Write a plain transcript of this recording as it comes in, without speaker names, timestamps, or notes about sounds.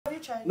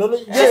tried? No,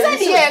 She said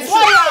yes. Why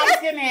are you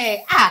asking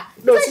me?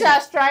 No, she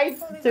has tried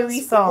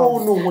 3 songs. Oh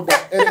no,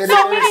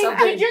 So meaning,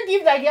 did you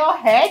give the girl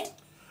head?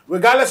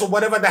 Regardless of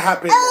whatever that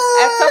happened. A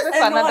topic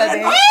for another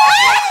day. So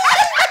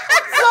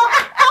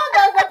how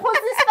does the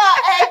pussy start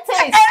egg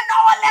taste?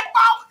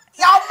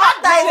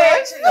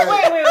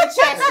 Wait,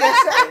 check.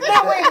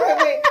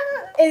 Wait.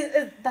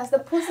 Does the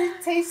pussy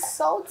taste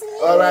salty?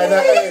 All right,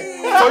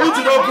 for you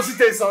to know pussy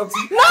taste salty,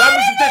 that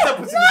means you taste that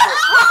pussy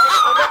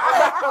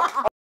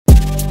before.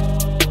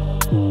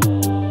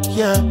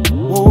 Yeah.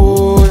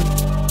 Oh.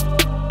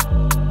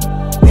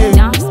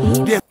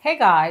 Yeah. Hey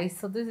guys,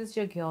 so this is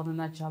your girl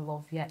Adjoa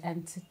Lovia,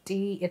 and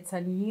today it's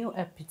a new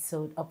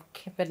episode of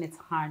Keeping It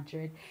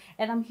 100,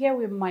 and I'm here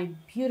with my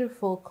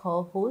beautiful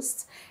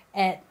co-host,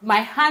 and my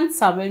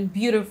handsome and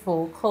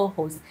beautiful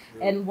co-host,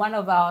 and one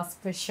of our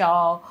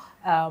special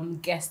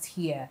guests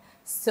here.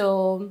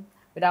 So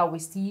without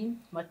wasting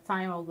much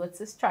time, I'll go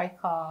to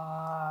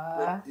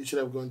Stryka. You should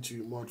have gone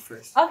to Maud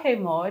first. Okay,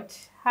 Maud.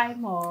 Hi,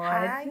 Maud.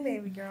 Hi,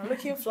 baby girl.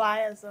 Looking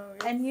fly as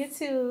always. And you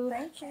too.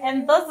 Thank you.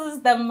 And this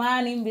is the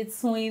man in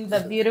between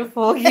the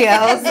beautiful girls.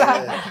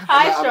 Hi,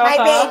 I'm,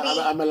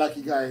 Stryka. I'm a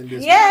lucky guy in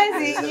this.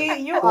 Yes,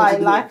 you are a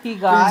lucky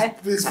guy.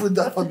 Please put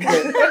that on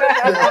there.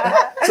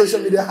 Yeah. Social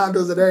media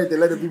handles and everything.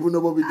 Let the people know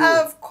what we do.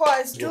 Of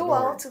course, do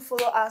well to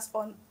follow us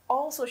on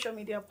all social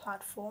media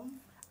platforms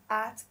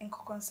at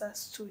Nkonkonsa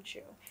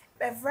Studio.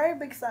 A very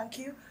big thank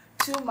you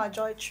to my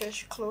Joy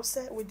Trish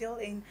Closet. We deal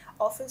in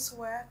office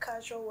wear,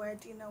 casual wear,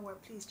 dinner wear.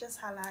 Please just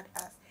holler at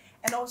us.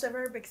 And also a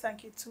very big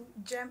thank you to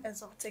Gem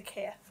Exotic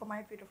Hair for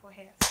my beautiful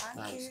hair.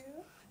 Thank you.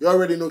 You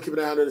already know Keeping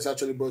It 100 is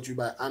actually brought to you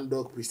by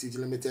Andog Prestige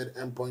Limited,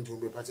 Endpoint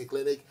Homeopathic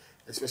Clinic,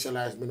 and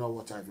Specialized Mineral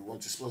Water. If you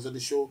want to sponsor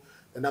the show,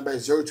 the number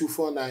is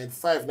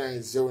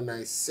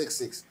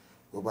 0249-590966.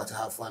 We're about to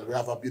have fun. We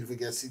have our beautiful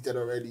guest seated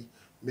already,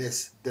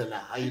 Miss Dela.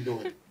 How you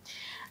doing?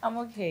 I'm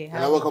okay.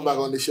 And welcome back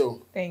on the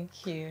show.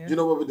 Thank you. Do you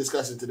know what we're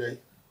discussing today?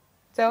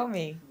 Tell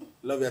me.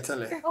 Lovia, tell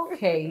her.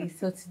 Okay,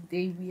 so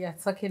today we are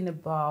talking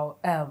about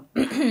are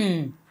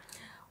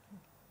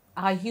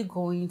you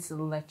going to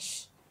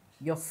let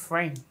your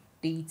friend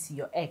date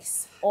your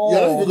ex? Or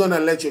You're not even gonna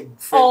let your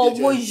friend date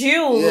your would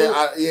you?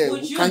 Yeah,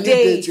 Would you can you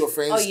date your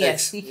friend's ex? Oh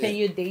yes, ex? can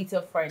you date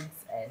your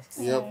friend's ex?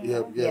 Yep.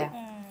 Yeah.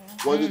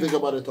 What do you think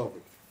about the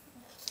topic?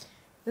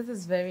 This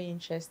is very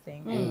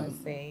interesting, I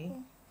must say.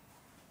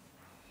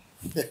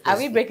 Are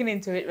we breaking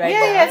into it right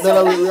now? Yeah.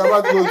 No, we're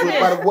about to go into it.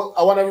 But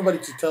I want everybody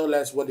to tell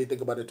us what they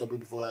think about the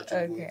topic before I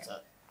actually go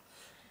inside.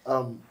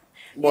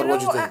 What do you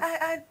think?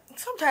 I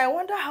sometimes I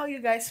wonder how you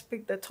guys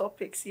pick the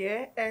topics,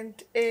 yeah?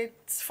 And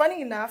it's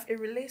funny enough, it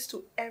relates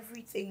to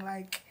everything,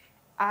 like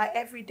our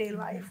everyday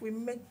life. We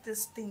make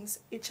these things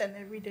each and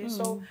every day.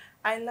 So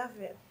I love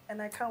it, and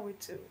I can't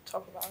wait to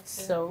talk about it.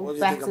 So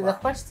back to the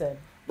question.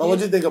 But what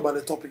do you think about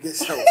the topic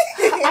itself?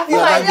 I feel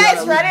like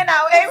guys running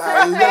away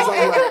from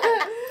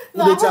it.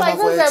 No, I feel like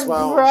this is a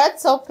broad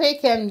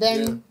topic, and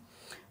then,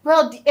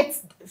 well,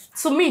 it's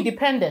to me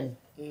dependent.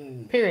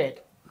 Period.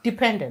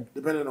 Dependent.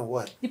 Depending on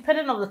what?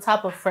 Depending on the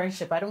type of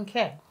friendship, I don't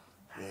care.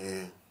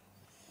 Yeah,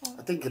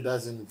 I think it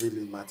doesn't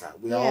really matter.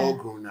 We are all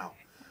grown now.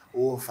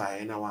 Oh,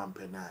 fine, now I'm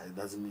penal. It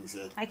doesn't mean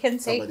that I can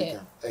take it.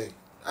 Hey,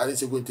 I didn't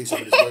say go and take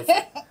somebody's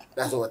boyfriend.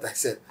 That's not what I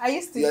said. I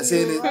used to. You're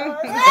saying it.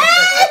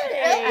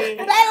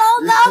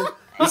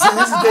 You see,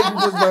 this is taking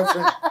people's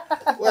boyfriend.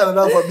 Well,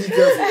 enough for be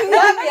careful.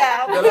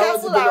 Yeah, be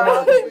careful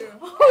around you. Be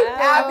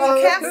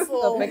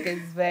careful. The topic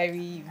is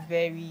very,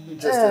 very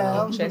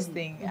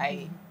interesting.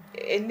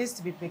 It needs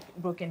to be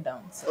broken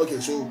down. So. Okay,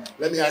 so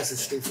let me ask it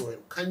straightforward.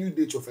 Can you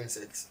date your friend's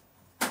ex?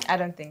 I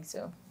don't think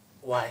so.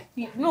 Why?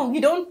 No,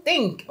 you don't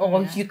think,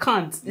 or you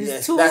can't.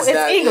 It's too. It's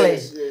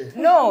English. Yes,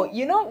 yeah. No,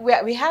 you know,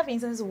 we have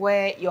instances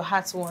where your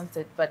heart wants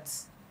it, but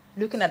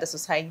looking at the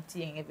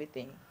society and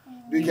everything.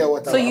 Do you get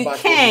what So you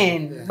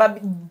can,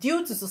 but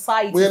due to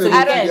society,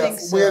 I don't think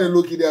so. We're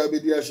low-key there,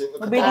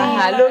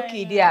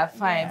 Low-key, they are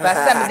fine.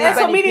 But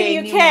so meaning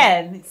you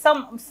can.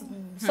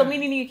 So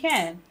meaning you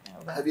can.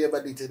 Have you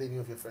ever dated any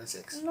of your friend's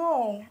ex?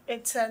 No,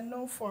 it's a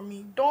no for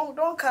me.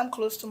 Don't come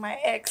close to my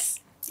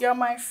ex. You're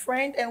my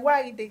friend, and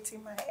why are you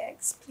dating my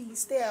ex? Please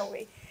stay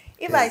away.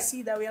 If I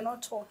see that we are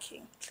not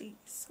talking,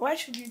 please. Why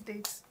should you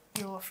date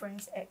your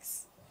friend's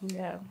ex?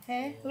 Yeah.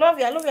 Hey,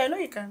 Lovia, I know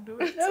you can do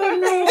it.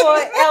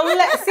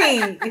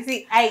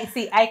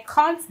 I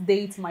can't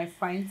date my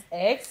friend's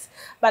ex,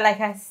 but like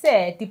I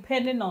said,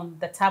 depending on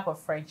the type of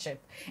friendship,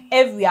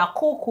 if we are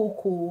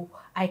cool,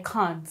 I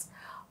can't.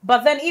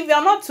 But then if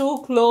you're not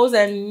too close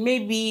and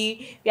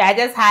maybe we are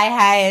just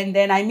hi and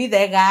then I meet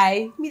the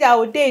guy, I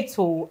will date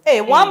too.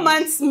 Hey, 1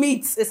 month's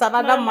meat is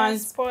another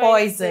month's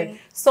poison.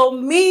 So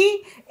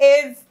me,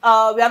 if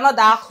we are not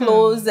that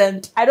close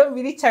and I don't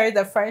really cherish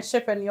the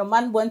friendship and your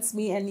man wants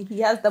me and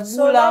he has the moolah.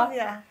 So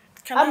Lovia,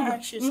 can I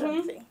ask you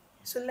something?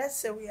 So let's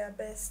say we are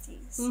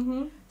besties.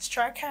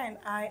 Stryka and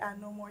I are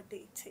no more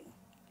dating.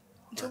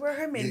 To wear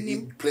him in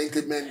him.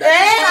 Plaintive men.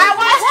 I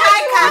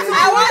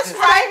want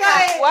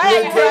Stryka. Why are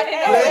you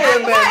running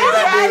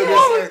away? Who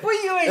will put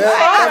you in?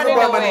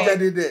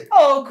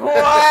 Oh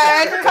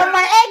God! Can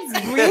my ex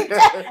breathe?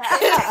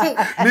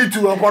 Me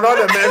too. Upon all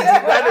the men,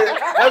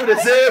 I'm the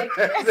same.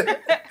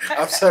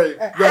 I'm sorry.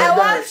 I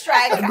want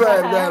Stryka. Go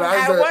ahead.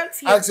 I want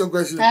him. Ask your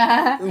question.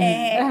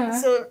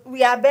 So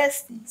we are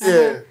besties.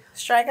 Yeah.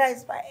 Stryka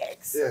is my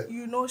ex. Yeah.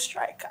 You know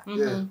Stryka.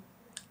 Yeah.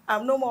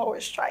 I'm no more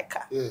with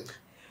Stryka. Yeah.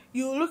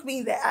 You look me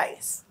in the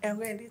eyes and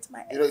go and date my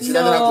ex. You know, she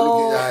doesn't have to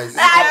look in your eyes.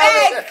 I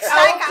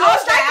I'll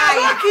close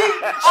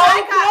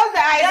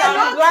the eyes.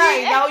 I'm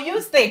blind. I'll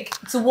use stick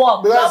to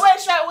walk. Because- No, wait,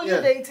 Stryka, would you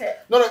date her?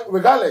 No,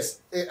 regardless.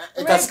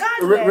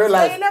 Real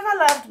life. You never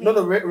loved me. No,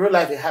 real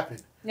life, it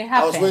happened. It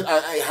happened.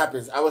 It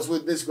happens. I was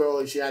with this girl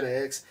and she had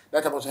an ex.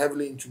 That time I was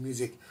heavily into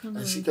music.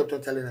 And she kept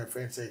on telling her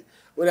friends, say,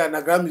 well, I'm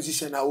a grand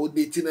musician, I would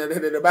date you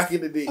back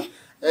in the day.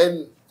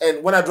 And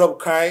when I dropped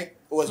Cry, it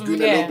was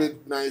doing a little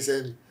bit nice.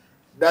 And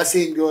that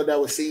same girl that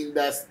was saying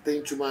that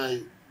thing to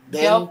my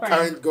then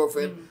current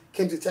girlfriend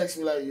came to text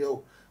me like,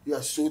 yo, you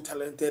are so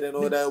talented and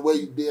all that. Where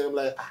you been? I'm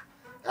like,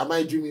 am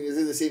I dreaming? Is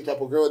this the same type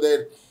of girl?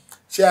 Then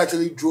she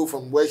actually drove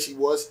from where she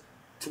was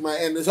to my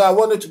end. And so I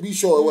wanted to be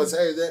sure it was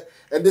her there.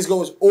 And this girl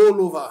was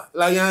all over.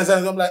 Like, you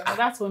understand? I'm like,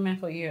 that's women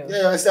for you. Yeah,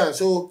 you understand?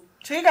 So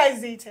you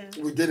guys dated?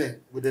 we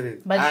didn't.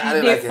 But I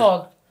you did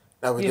fuck.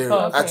 No, we didn't.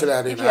 Okay. Actually,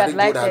 I didn't. If you had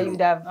liked her, that you'd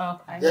look.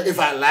 have. Yeah, if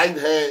I liked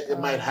her, it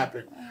might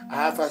happen. I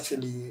have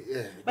actually,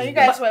 But you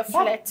guys were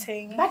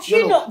flirting. But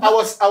you know, I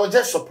was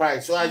just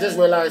surprised. So I just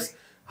realized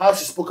how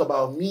she spoke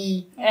about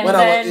me And when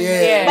then,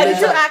 I was But did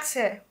you ask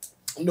her?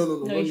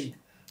 No need.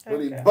 No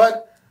need.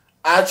 But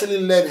I actually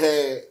let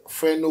her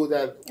friend know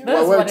that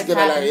That's we're what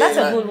together. happened. That's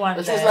a good one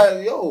And she was there.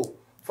 like, yo,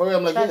 for real.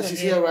 I'm like, That's yeah, a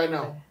she's good here right one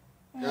now.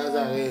 I was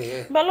like,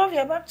 yeah. But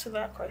Lovia, back to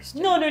that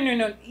question. No.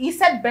 You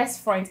said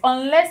best friends,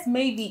 unless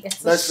maybe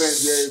it's Best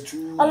friends, yeah,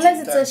 true.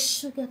 unless it's a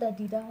sugar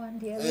daddy, that one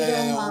there. We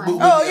don't mind.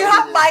 Oh, you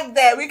have mic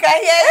there. We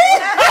can hear you.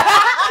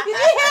 Did you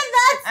hear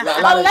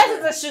that? Unless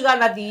it's a sugar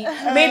daddy,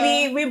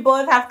 maybe we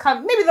both have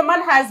come. Maybe the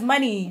man has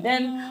money,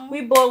 then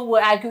we both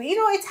will agree. You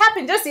know, it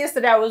happened just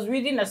yesterday. I was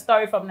reading a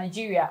story from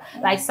Nigeria,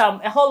 like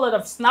a whole lot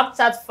of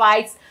Snapchat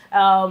fights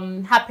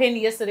happened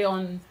yesterday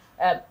on.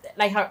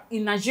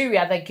 In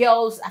Nigeria, the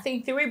girls, I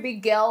think 3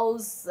 big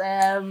girls.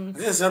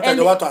 Yes, and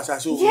me were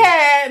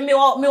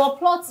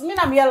plots. Me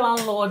na me a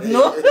landlord,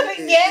 no.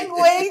 Yeah,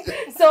 wait.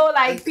 So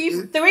like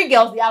 3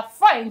 girls, they are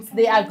friends.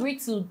 They agreed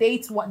to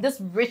date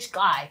this rich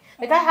guy.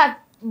 The guy had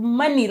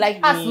money,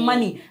 has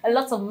money, a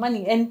lot of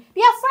money, and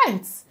they are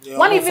friends. Yeah,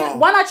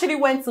 one actually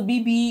went to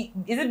BB,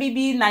 is it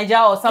BB Niger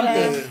or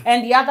something? Yeah.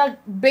 And the other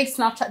big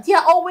Snapchat. They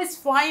are always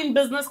flying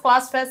business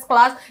class, first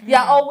class. They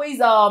are always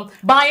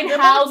buying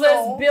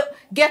houses,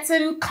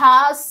 getting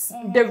cars,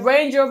 the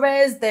Range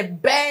Rovers, the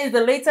Benz,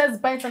 the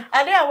latest Benz.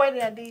 Are they aware they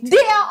are dating? They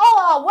are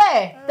all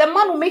aware. The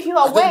man will make you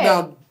I think aware.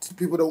 now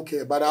people don't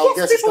care, but I'll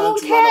guess it's time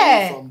to run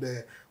away from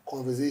the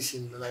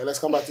conversation. Like, let's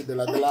come back to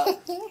Dela.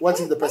 What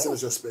if the person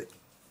is your spec?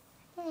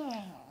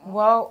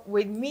 Well,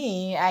 with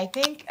me, I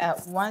think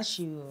once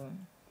you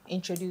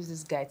introduce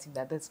this guy to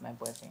that, that's my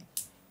boyfriend.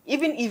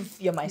 Even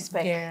if you're my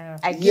spec,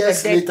 I give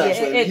Yes, a dead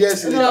later.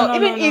 Yes, later. No,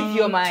 even if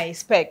you're my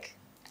spec,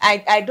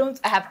 I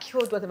have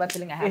killed whatever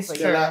feeling I have for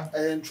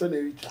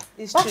you.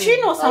 It's But true.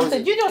 you know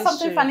something? Do you know It's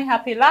something true. funny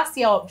happened last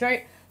year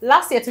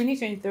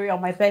 2023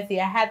 on my birthday?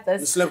 I had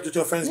this. You slept with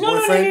your friend's No,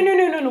 boyfriend?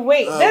 no.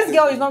 Wait, this okay.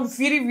 girl is not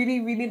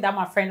really that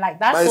my friend. Like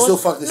that's But you so. still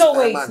fuck this No, guy,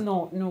 wait, man.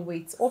 no,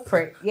 wait.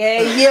 Oprah,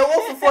 yeah.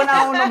 For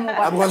now,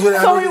 no.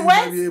 So we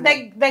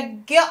went. The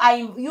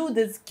girl,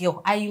 this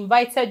girl, I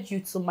invited you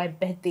to my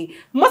birthday.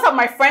 Most of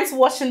my friends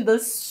watching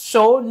this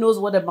show knows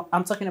what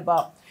I'm talking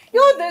about.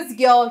 This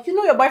girl,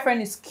 your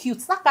boyfriend is cute.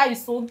 That guy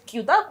is so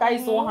cute. That guy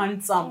is so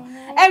handsome.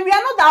 And we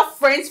are not that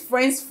friends.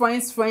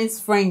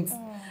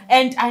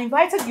 And I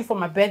invited you for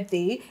my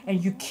birthday,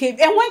 and you came.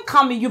 And when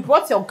coming, you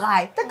brought your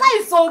guy. The guy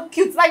is so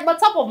cute, like my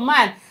type of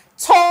man.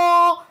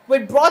 Tall,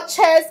 with broad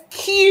chest,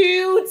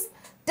 cute,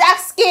 dark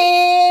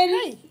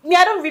skin. Me,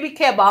 I don't really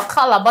care about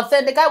color, but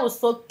then the guy was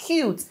so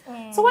cute.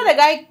 So when the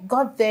guy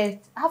got there,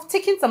 I've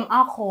taken some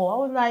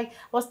alcohol. I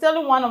was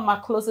telling one of my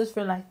closest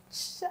friends, like,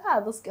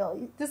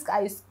 this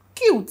guy is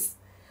cute.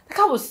 The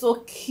guy was so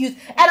cute.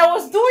 And I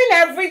was doing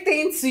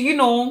everything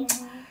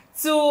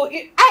to,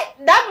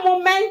 that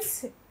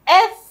moment,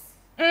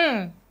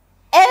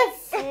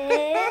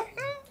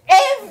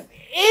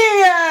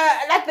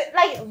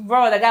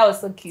 bro, the guy was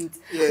so cute.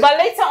 Yeah. But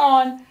later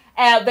on,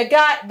 the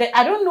guy,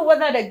 I don't know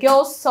whether the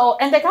girl saw,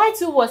 and the guy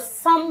too was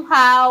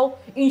somehow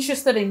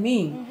interested in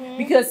me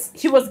because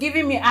he was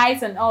giving me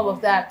eyes and all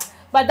of that.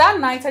 But that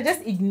night, I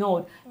just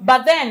ignored.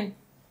 But then,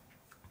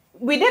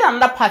 we did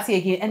another party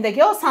again, and the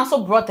girl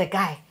also brought the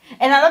guy.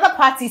 And another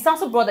party,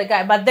 also brought the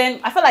guy. But then,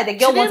 I felt like the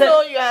girl wanted...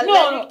 know you are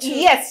No,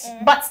 yes.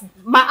 But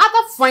my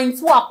other friends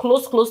who are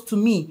close to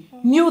me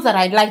knew that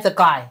I like the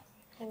guy.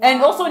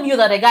 And also knew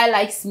that the guy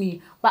likes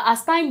me. But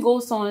as time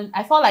goes on,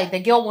 I felt like the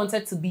girl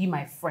wanted to be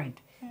my friend.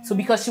 So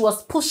because she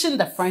was pushing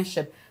the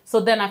friendship. So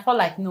then I felt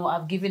like, no,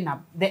 I've given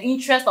up. The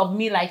interest of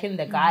me liking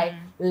the guy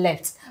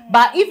left.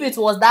 But if it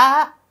was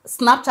that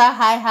Snapchat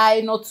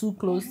high, not too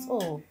close,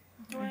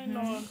 Why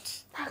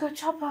not? I could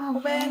chop on.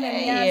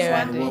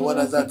 What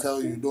does that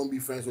tell you? Don't be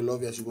friends with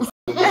Lovia. She go.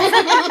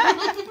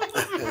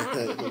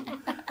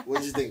 What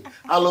do you think?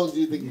 How long do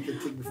you think you can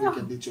take before you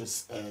can date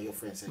your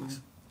friend's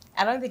ex?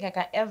 I don't think I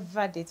can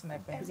ever date my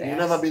friends. You've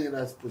never been in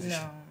that position?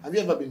 No. Have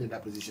you ever been in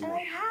that position? I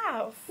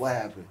have. What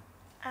happened?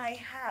 I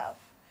have.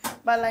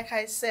 But like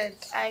I said,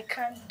 I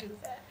can't do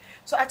that.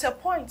 So at a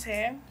point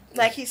here,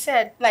 like she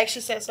said,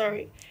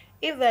 sorry,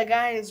 if the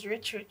guy is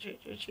rich,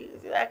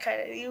 that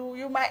kind of,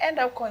 you might end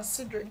up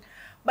considering.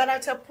 But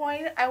at a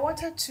point, I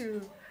wanted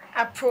to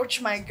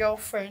approach my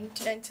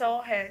girlfriend and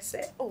tell her,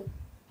 say, oh,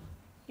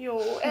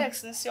 your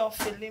ex is your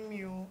feeling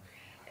you.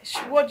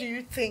 What do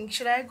you think?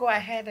 Should I go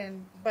ahead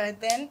and?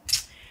 But then,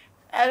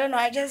 I don't know.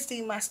 I just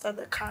didn't master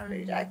the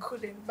courage. I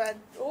couldn't. But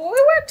we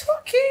were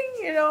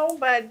talking,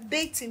 But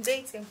dating,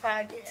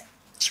 part, yeah.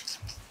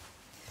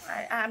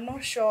 I'm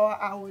not sure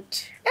I would.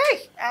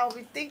 Hey, I'll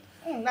be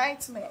thinking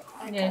nightmare.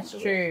 Yes,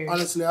 true.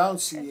 Honestly, I don't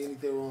see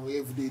anything wrong with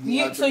every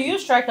day. So you,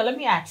 Stryka, let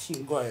me ask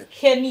you. Go ahead.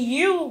 Can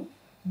you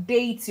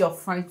date your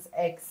friend's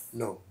ex?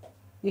 No.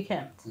 You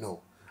can't. No.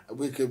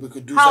 We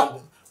could do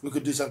something. We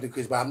could do something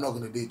crazy, but I'm not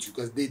gonna date you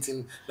because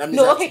dating. That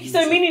means No, okay.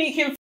 So meaning you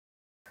can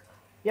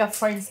your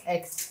friend's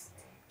ex.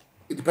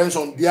 It depends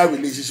on their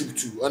relationship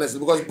too, honestly,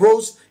 because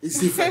bros is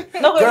different.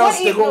 No, girls,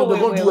 they're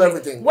gonna do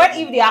everything. What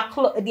if they are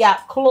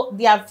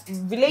their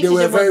relationship? They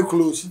were very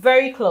close.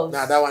 Very close.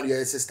 Nah, that one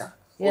you're a sister.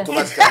 Yeah.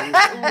 Automatically,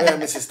 yeah,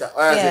 my sister.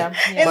 Yeah.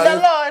 In the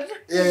Lord.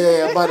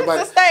 Yeah.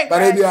 But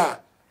maybe I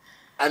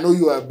know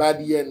you are a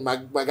baddie and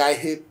my guy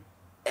hit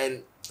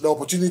and the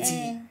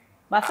opportunity.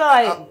 But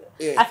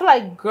I feel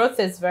like growth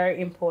is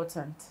very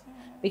important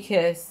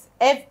because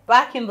if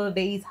back in the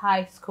days,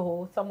 high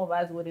school, some of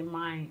us wouldn't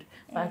mind.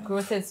 But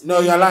growth is no,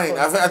 you're lying.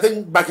 I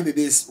think back in the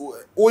days,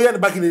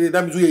 back in the day,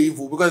 that means we're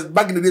evil because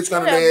back in the days,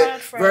 kind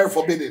of very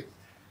forbidden.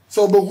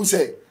 So, but who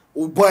say?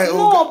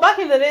 Back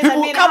in the days,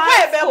 people,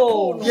 high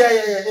school. Yeah.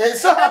 It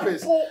still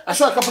happens. I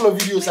saw a couple of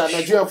videos at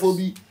Nigeria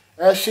phobia.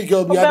 She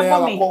girl be there.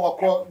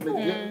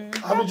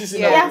 How did you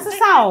see that? Yeah, it's a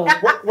sound.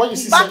 When you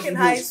see back in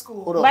high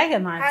school. Back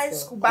in high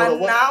school. But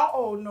now,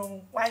 oh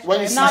no.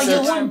 Now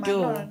you won't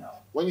do.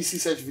 When you see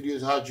such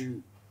videos, how do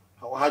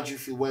you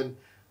feel when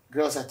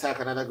girls attack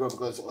another girl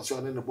because Osio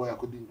and the boy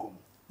couldn't come?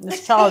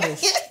 It's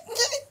childish.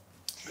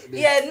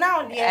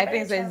 Now I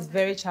think it's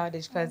very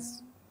childish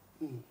because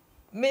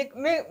me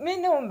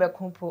no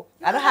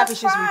I don't have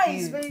issues with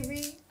you.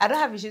 Baby. I don't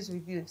have issues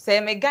with you. Say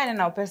me guy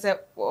now person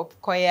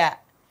koya.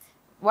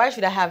 Why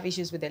should I have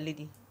issues with a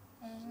lady?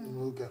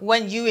 Okay.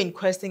 When you in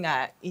question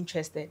are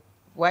interested,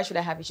 why should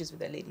I have issues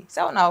with a lady?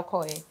 So now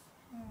call it.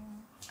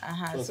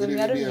 So me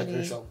I don't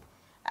really.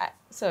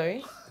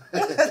 Sorry.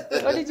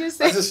 What did you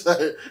say? So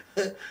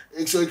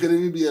it can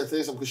even be a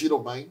threesome because she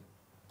don't mind.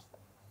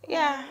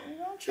 Yeah.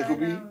 It could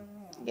be.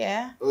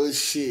 Yeah. Oh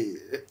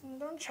shit.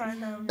 Don't try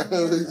that.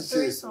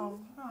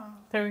 Threesome.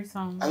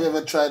 Threesome. Have you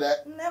ever tried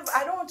that? Never.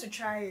 I don't want to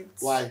try it.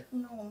 Why?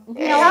 No.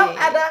 Hey. I have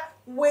other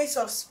ways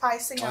of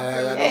spicing up.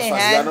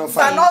 They're not But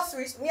fun. not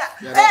threesome. Yeah.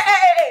 Yeah,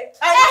 Hey.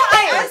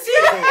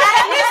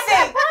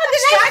 Listen.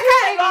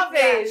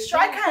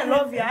 Stryka and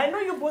Lovia. I know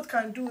you both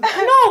can do that.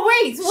 No,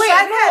 wait.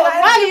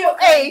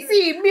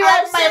 See, me,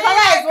 my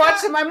father is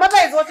watching, my mother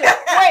is watching.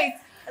 Wait.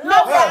 No,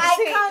 I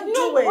can't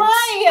do it.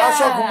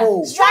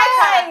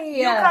 Stryka,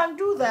 you can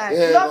do that.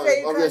 Yeah, Lovia,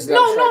 you can obviously. do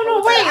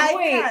No, wait.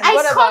 I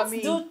What I about can't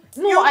me? do.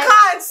 You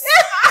can't.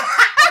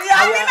 We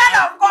are women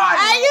of God.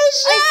 Are you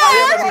sure?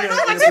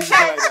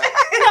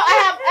 I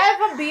have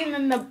ever been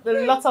in a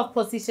lot of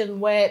positions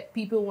where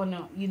people want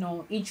to,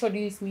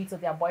 introduce me to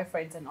their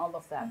boyfriends and all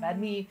of that. But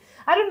me,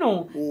 I don't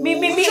know.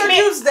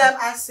 Introduce them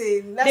as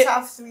in, let's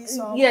have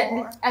threesome.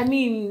 Yeah, I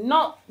mean,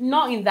 not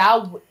in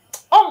that way.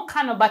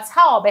 Kind of, but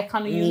how I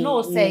can,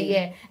 say,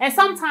 yeah. And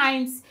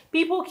sometimes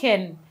people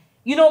can,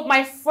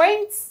 my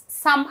friends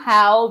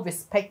somehow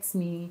respect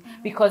me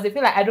because they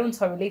feel like I don't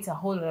relate to a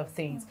whole lot of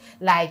things.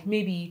 Like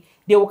maybe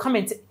they will come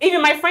and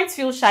even my friends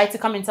feel shy to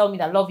come and tell me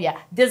that, Lovia,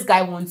 this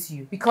guy wants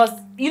you. Because,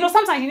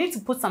 sometimes you need to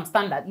put some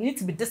standard. You need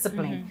to be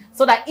disciplined.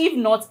 So that if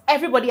not,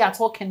 everybody at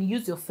all can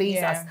use your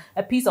face as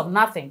a piece of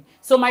nothing.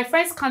 So my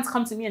friends can't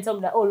come to me and tell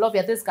me that, oh,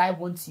 Lovia, this guy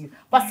wants you.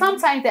 But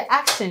sometimes their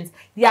actions,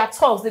 their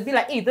talks, they'll be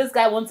like, hey, this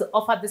guy wants to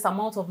offer this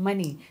amount of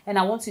money and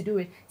I want to do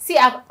it. See,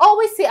 I've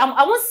always said,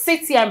 I won't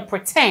sit here and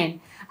pretend.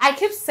 I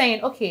keep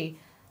saying, okay,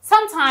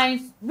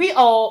 sometimes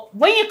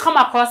when you come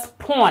across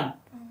porn,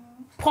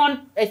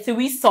 a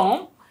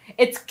threesome,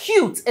 it's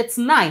cute, it's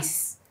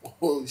nice.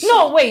 Oh, shit.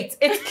 No, wait,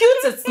 it's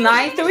cute, it's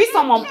nice.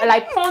 Threesome,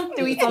 like porn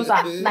threesomes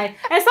are nice.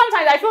 And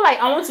sometimes I feel like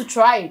I want to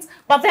try it,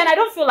 but then I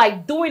don't feel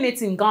like doing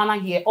it in Ghana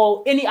here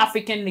or any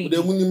African lady.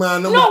 No, wait, not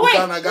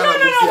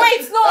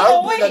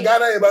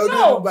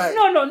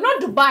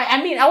Dubai.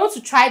 I mean, I want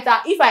to try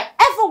that. If I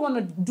ever want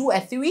to do a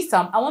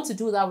threesome, I want to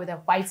do that with a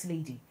white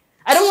lady.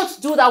 I don't want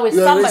to do that with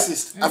You're somebody.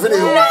 racist. I think No, I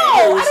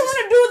don't want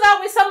to do that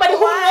with somebody who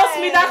knows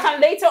me that can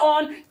later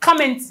on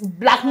come and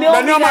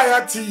blackmail me. No,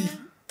 my tea.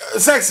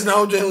 Sex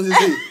now, James.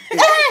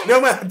 No,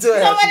 my tea.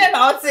 No, man,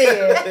 I'll say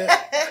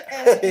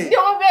it.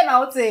 No, man,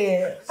 I'll say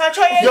it.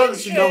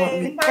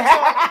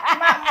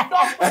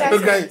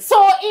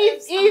 So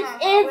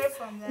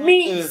if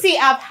me, see,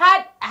 I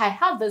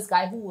have this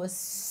guy who was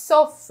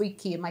so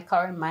freaky, my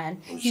current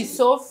man. He's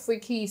so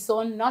freaky, he's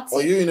so naughty.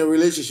 Are you in a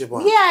relationship? Huh?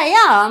 Yeah,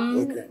 I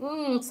am. Okay.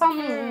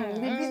 Some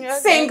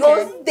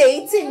singles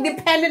dating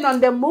depending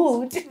on the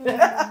mood.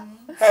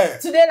 Hey.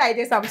 Today like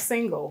this, I'm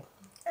single.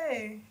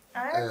 Hey,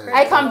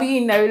 I can be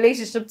in a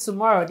relationship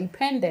tomorrow,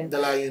 dependent.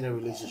 Dela, are you in a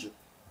relationship?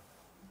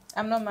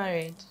 I'm not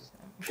married.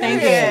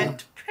 Thank you.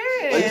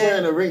 Are you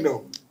wearing a ring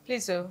though?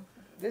 Please,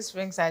 these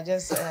rings are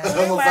just.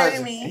 you marry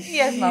me?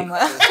 Yes, Mama.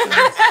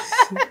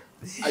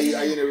 Are you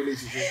in a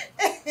relationship?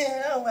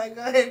 Oh my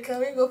God! Can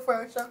we go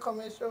for a short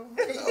commercial?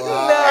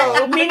 Wow.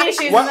 No, meaning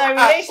she's in a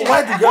relationship.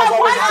 Why do girls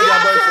always have their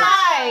boyfriend?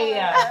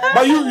 Why?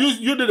 But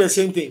you did the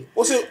same thing.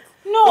 Also,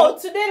 No,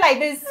 today like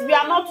this, we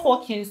are not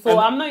talking, so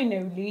I'm not in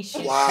a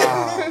relationship.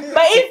 wow.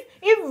 But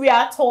if we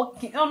are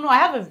talking, oh no, I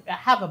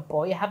have a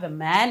boy, I have a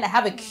man, I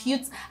have a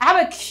cute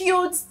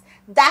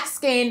dark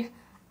skinned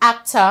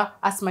actor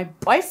as my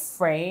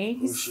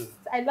boyfriend. Oh, shit.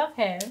 I love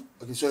him.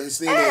 Okay, so his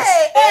name is. Hey!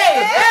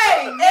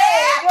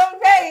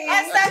 I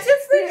started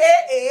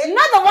free.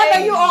 Not the one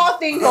that you all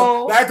think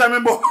of. Right, I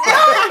remember. Not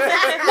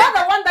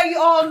the one that you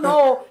all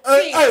know.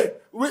 See, Hey,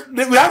 we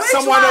have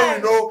someone that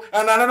we know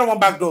and another one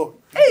back door.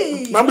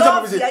 Hey, Right,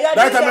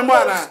 I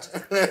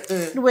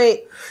remember.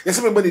 wait. Yes,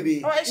 somebody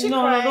did.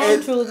 No,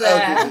 don't do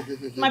that.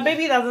 My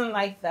baby doesn't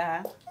like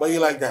that. But you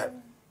like that.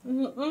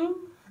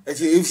 And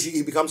so if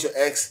he becomes your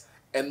ex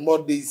and more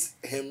dates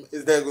him,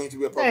 is there going to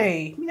be a problem?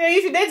 Hey, you know,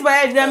 if you date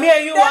my ex, then me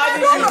and you are the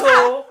people.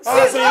 Oh,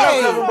 so you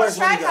love everybody.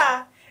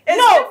 Stryka.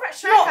 No.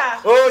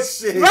 Oh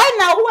shit. Right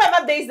now,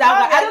 whoever dates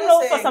that guy, I don't know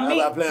for some me.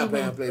 I'm playing.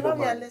 Don't Lovia,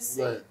 mind.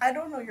 listen. Right. I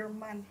don't know your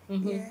man.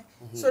 Yeah.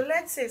 So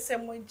let's say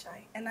someone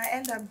jai and I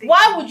end up dating.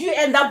 Why would you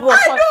end up with I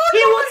don't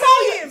he will know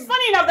tell you. him. It's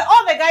funny enough that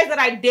all the guys that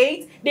I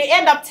date, they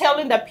end up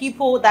telling the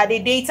people that they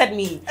dated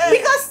me.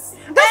 Because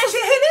he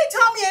didn't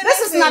tell me anything.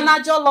 this is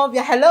Adjoa,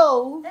 Lovia.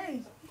 Hello.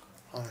 Hey.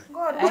 Alright.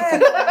 God, why?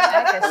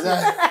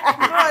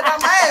 God,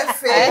 am I a Let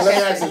fish? me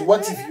ask you,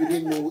 what if you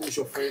didn't know it's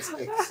your friend's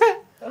ex?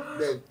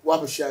 Then what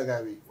about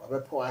Shagari? What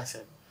about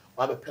Poasem?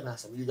 What about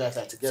Penasem? You guys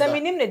are together. So,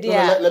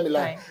 let me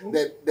lie.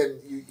 Then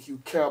you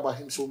care about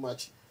him so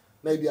much.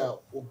 Maybe our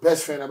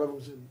best friend about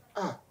him.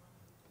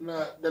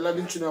 Dela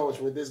didn't you know I was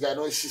with this guy?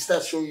 No, she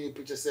starts showing you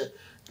pictures. Said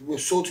we were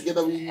so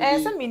together. I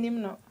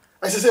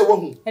should say,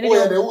 "Oh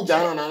yeah, they will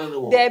join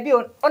on there be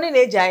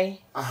only a jai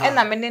and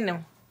I'm in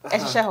him.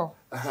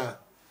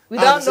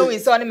 Without knowing,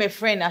 so I'm a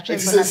friend. Actually,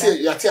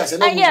 yes,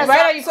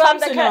 Right, you come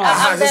to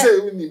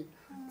know.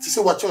 She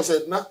said what you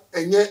said. Now,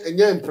 and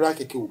you're in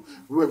practice. We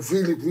were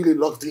really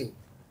locked in.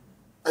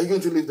 Are you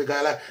going to leave the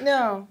guy like?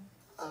 No.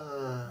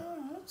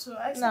 So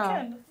I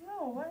can.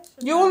 No, why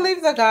should You will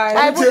leave the guy.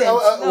 I wouldn't.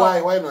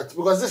 No. Why not?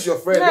 Because this is your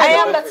friend. I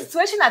am the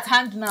situation at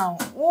hand now.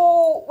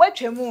 Oh, where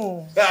you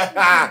move?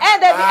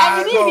 And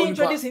you didn't even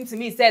introduce him to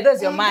me. Said,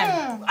 "That's your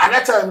man." At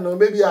that time,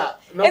 maybe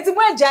It's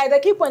more jai. The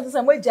key point is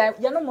some way jai.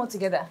 You're no more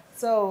together.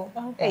 So,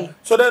 hey.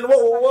 So then,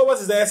 what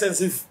is the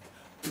essence if?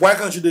 Why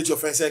can't you date your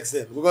friend's ex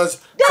then? Because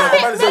No,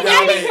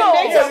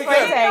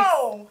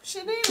 she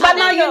didn't. but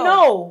now you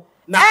know.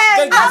 Now,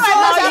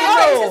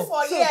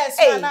 For years,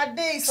 and a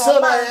day. So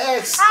my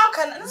ex. How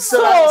can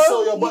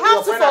So your have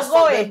to friend has forgo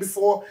fucked them it.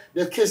 before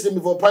they kissed him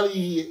before. Probably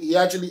he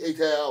actually ate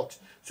her out.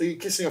 So you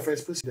kissing your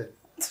friend's pussy then?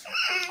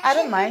 I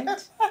don't mind.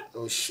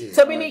 Oh shit.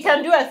 So meaning you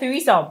can do a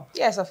threesome.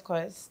 Yes, of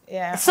course.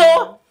 Yeah.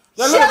 So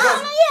No,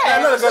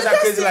 the girls are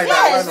crazy like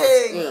that. Why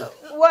not? Yeah.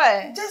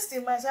 What? Just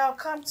imagine, I'll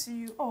come to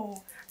you.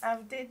 Oh,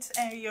 I've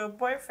dated your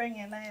boyfriend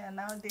and I are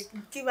now they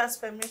give us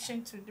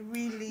permission to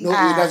really. No,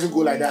 it doesn't go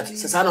like that.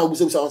 Since I know we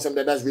say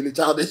something that's really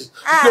childish. You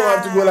don't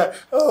have to go like,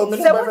 oh,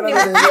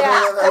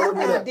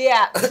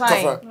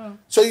 Fine.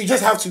 So you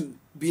just have to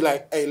be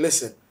like, hey,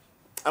 listen,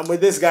 I'm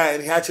with this guy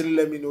and he actually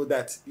let me know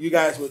that you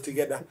guys were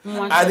together.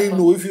 I didn't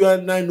know if you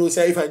and I know,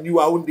 say if I knew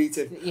I wouldn't date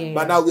him. Yeah.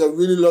 But now we are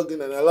really logged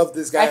in and I love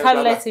this guy. I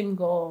can't let him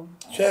go.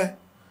 Sure.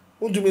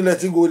 What do you mean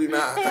let him go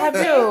now? I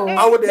do.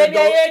 How would they Maybe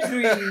I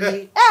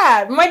agree.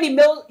 Yeah, when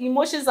the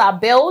emotions are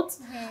built,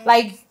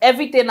 like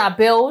everything are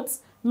built,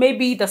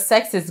 maybe the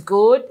sex is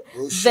good,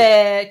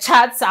 the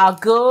chats are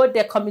good,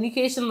 the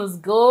communication is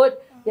good.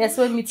 Yes,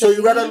 when me. So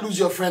you rather lose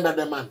your friend than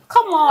the man?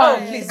 Come on,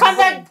 can the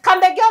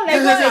girl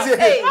let me come?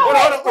 Hey,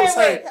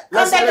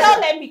 can the girl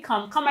let me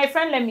come? Can my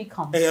friend let me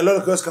come? Hey, a lot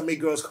of girls can make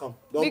girls come.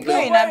 Don't Be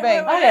play. going, I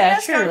beg. Oh yeah,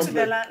 Let's come true. to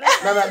Dela.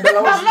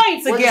 I'm not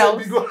into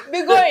girls.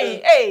 Be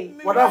going. Hey.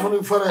 What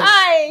happened for them?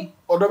 Aye.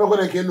 Or never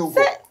gonna get no.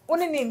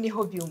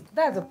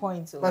 That's the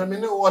point. So. But I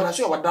mean, what I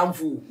show a damn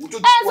fool. So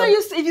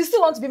if you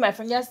still want to be my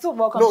friend, you're still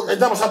welcome No, to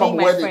and that was be about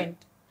my wedding. friend.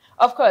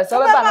 Of course.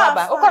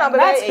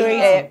 That's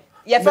crazy.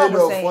 Yeah, Made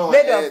of saying. one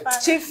Made head.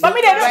 of chief. But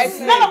me,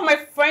 none of my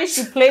friends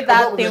should play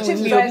that thing with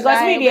me because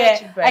me,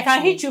 I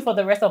can hit you for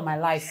the rest of my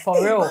life,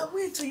 for real. But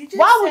wait, so you just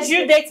Why would said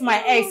you that- date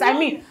my ex? I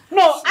mean,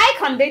 no, I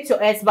can date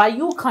your ex, but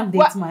you can't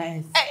date my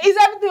ex. Is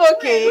everything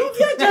okay?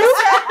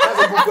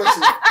 That's a good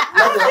question.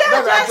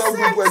 That's I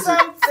actually a good said question.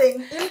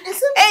 something. It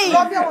seems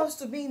Lovia wants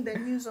to be in the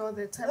news all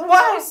the time.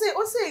 Why?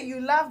 Say you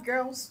love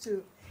girls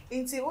too.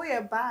 Into oh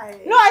yeah, bye.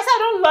 No, I said I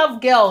don't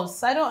love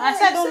girls. I you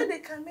said I don't. said they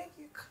can make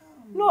you come.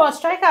 No,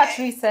 Stryka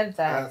actually said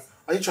that.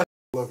 Are you trying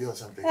to love you or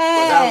something?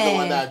 Because I was the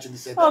one that actually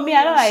said that. Oh, me,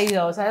 I don't like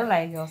girls. I don't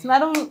like girls.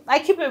 No, I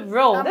keep it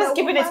real. I'm Just a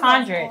keeping it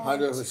woman of 100. God.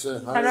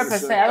 100%.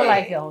 100%. I don't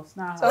like girls.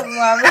 Nah. So,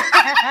 Mom.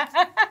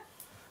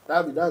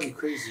 That'd be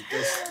crazy.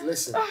 Because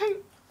listen,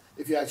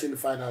 if you actually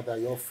find out that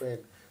your friend,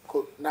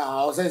 now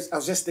I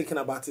was just thinking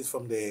about it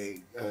from the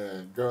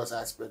girls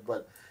aspect,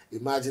 but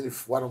imagine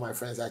if one of my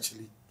friends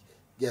actually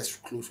gets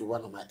close with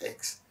one of my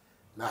ex.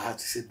 Now I have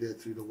to sit there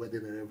through the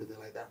wedding and everything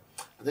like that.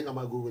 I think I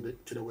might go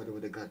to the wedding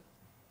with a gun.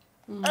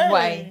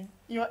 Why?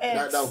 Your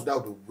ex. That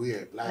would be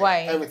weird. Like Why?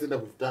 everything that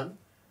we've done.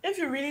 If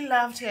you really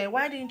loved her,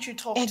 why didn't you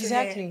talk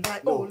Exactly. to her?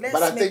 Like, No, oh, let's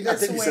but I make think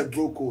this it's a work.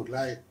 bro code.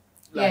 Like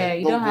Yeah,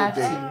 you don't don't go have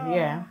there. to.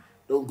 Yeah.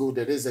 Don't go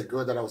there. There's a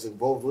girl that I was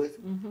involved with.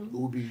 It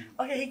would be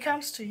Okay, he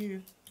comes to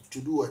you, to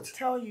do what?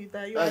 tell you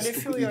that you That's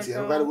already feel your stupidity.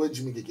 I'm glad girl. where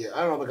Jimmy get.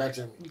 I don't know about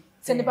Jimmy.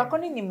 So the back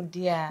on him,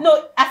 dear.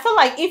 No, I feel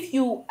like if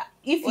you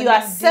Unim,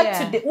 accept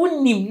yeah. the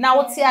unim now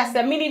what's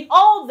here, meaning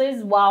all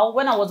this while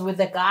when I was with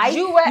the guy,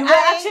 You were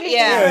actually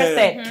yeah.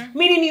 interested.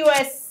 Meaning you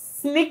were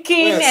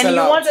sneaking Yeah, and sell you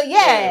out. wanted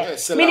Yeah,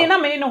 sell meaning out.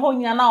 I'm meaning no whole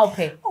now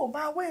pay. Oh,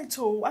 but wait,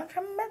 oh, I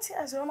can met it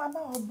as a woman,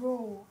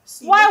 bro.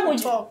 See, Why make we would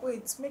you- talk?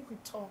 Wait, make we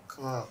talk.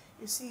 Wow.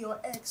 You see, your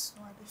ex,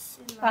 no, I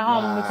feel like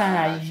How looking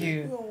at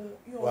you?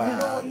 you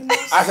know,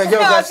 As a girl,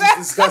 that's just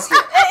disgusting.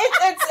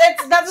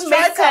 It doesn't make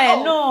Stryka,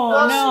 sense.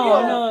 oh,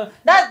 No.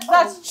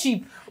 That's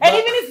cheap. And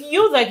even if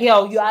you the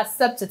girl, you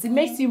accept it, it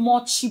makes you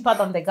more cheaper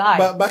than the guy.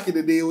 But back in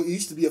the day, it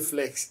used to be a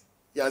flex.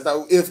 Yeah,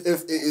 that if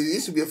it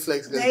used to be a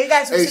flex. Yeah, you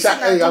guys were Hey, sitting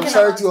and I'm talking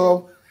sorry about to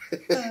all.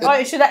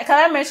 Oh,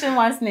 can I mention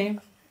one's name?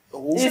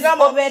 Who? It's Sugar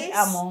Obed monkeys?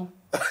 Amon.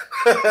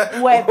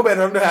 Web. Who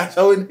better know? I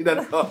shall need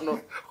that.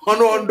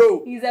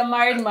 No. He's a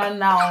married man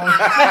now.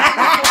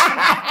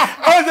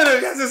 Oh,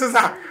 yes.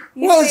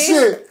 Well, see?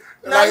 shit.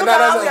 Now look at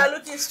how we are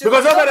looking stupid.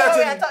 Because Look somebody how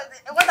we actually- are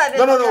talking- what are they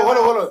No, talking about?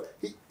 hold on.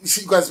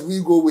 Because we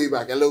go way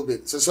back a little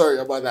bit. So sorry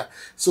about that.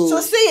 So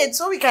say it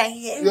so we can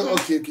hear. yeah,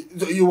 okay.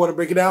 So you want to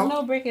break it down?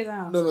 No, break it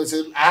down. No.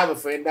 So I have a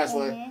friend. That's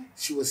what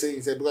she was saying.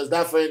 He said because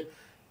that friend,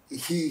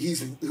 he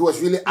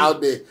was really out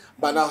there,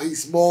 but now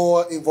he's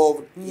more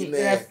involved in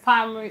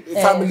family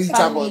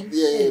type of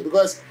yeah.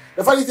 Because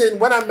the funny thing,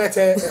 when I met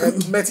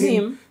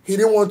him, he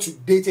didn't want to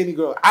date any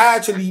girl. I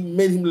actually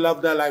made him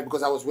love that life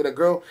because I was with a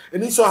girl,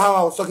 and he saw how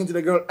I was talking to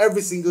the girl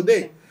every single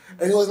day,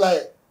 and he was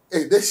like,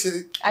 "Hey, this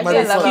shit." I my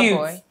get love friend, that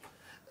boy.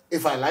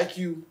 if I like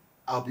you,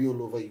 I'll be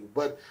all over you.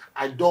 But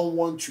I don't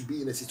want to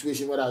be in a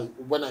situation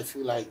when I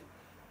feel like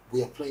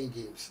we are playing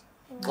games.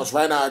 Because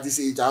right now at this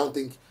age, I don't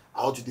think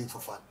I want to date for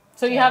fun.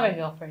 So you have a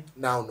girlfriend?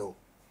 Now, no.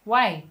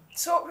 Why?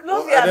 So I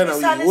Lovia,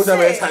 don't know. What am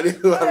I telling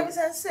you? I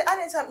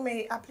didn't have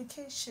my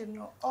application.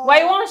 No. Why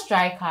you want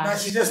Stryka? Nah,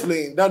 she's just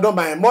playing. Don't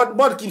mind.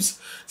 Mod keeps.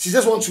 She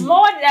just wants to.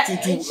 More than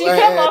to she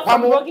came off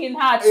from broken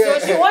heart, Yeah, so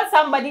she yeah. wants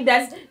somebody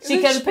that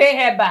she can pay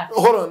her back.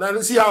 Hold on. Now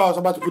see how I was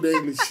about to put the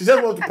English. She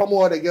just wants to pummel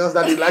all the girls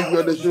that they like me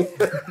on the show.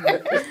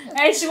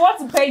 And she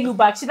wants to pay you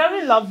back. She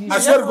doesn't love you. I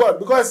swear to God,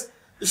 because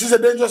she's a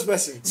dangerous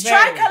person.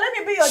 Stryka, let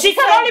me be your She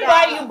can only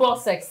buy you ball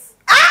sex.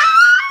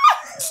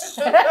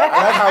 I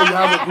like how you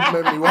have a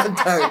good memory. One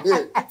time,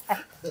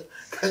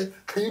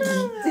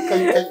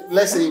 can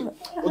let's say,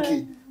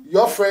 okay,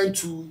 your friend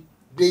to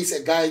dates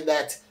a guy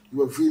that you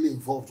were really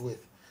involved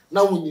with.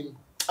 Now we need,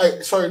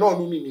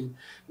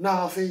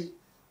 now I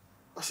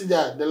see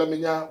that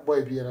Dela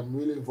boy be and I'm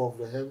really involved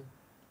with him.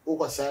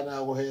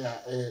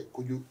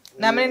 Could you?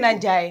 Na me na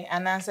jai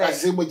and I answer.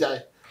 say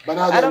but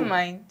now I don't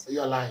mind.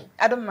 You're lying.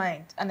 I don't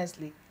mind,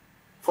 honestly.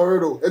 For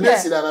real though. And Yeah.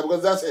 see that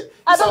because that's it.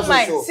 I don't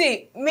mind. Sure.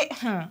 See, me.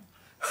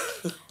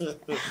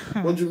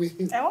 What do you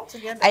mean? I want to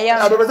get that.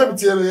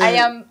 I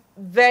am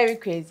very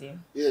crazy.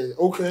 Yeah,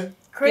 okay.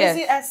 crazy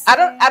Yes. as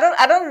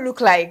I don't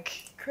look like.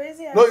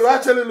 crazy as No, you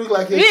actually look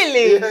like it.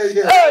 Really?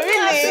 Yeah. Oh,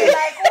 really? Yeah,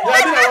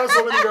 I think I want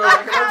so many girls.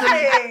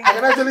 I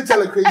can actually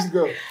tell a crazy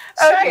girl.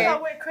 Okay.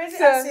 Wait, crazy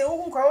So- as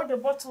who grow the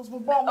bottles we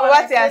bought. Oh,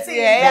 what you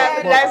say?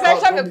 Yeah, that's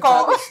actually Don't be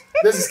call. childish.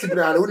 This is keeping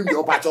it on. It wouldn't be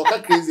up at all.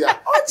 Crazy.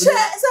 Oh,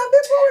 some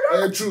people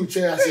don't. True,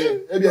 chair. I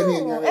say. Maybe I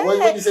mean.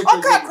 When you say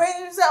Okay, crazy,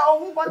 crazy. Say,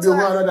 oh, who bought Maybe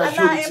one and that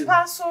show I it to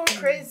am so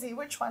crazy.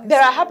 Which one is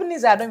There it? are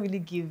happenings I don't really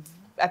give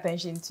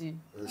attention to.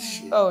 oh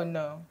shit. Oh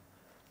no.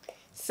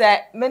 So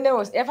when there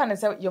was if I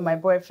say you're my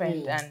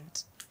boyfriend and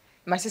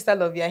my sister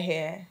Lovia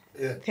here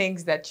Yeah.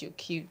 thinks that you're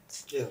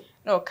cute. Yeah.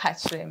 No,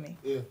 catch me.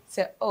 Yeah.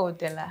 Say, oh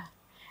Dela,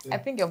 Yeah. I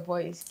think your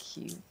boy is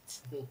cute.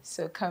 Mhm.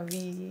 So can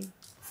we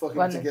Fucking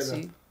one or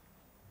together. two?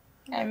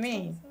 I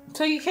mean,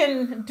 So you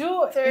can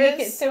do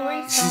There's,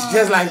 three. She's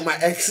just like my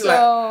ex, So-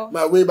 like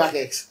my way back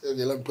ex.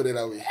 Okay, let me put it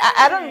that way.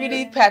 I don't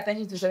really pay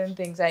attention to certain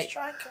things. Like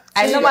Striker.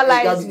 I So,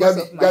 normalize Gabby, most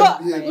of my.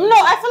 But yeah. no,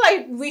 I feel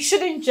like we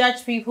shouldn't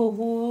judge people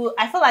who.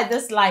 I feel like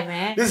this life,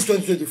 man. This is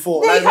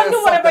 2024. Yeah, you Like, can do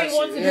fuck whatever that you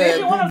want to shit. do. If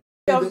you want to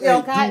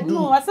your guy, do.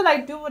 no, I feel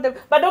like do whatever,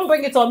 but don't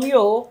bring it on me,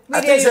 oh.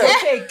 I Media, think you so.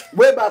 will take.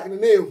 Way back in the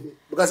day,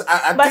 because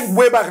I But- think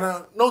way back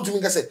now, no to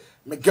me, I said,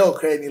 my girl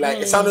crazy, like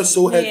it sounded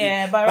so heavy.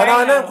 Yeah, but now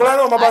right now- I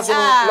know my boss,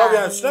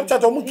 Lovia,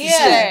 Snapchat, or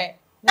Yeah.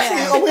 But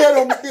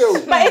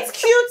it's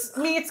cute.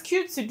 Me, it's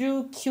cute to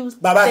do cute.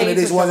 But back in the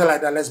things days, it with wasn't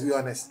like that. Let's be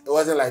honest, it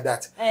wasn't like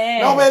that. Eh.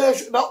 Now, man,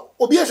 now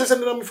Obiya said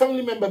my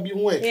family member be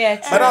away. Yeah,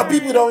 But now true.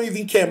 people don't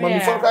even care. Man, Yeah.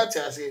 before that,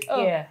 I say.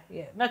 Yeah,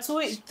 yeah. Not too.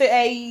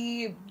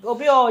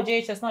 Obi or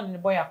JHS not in the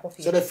boy a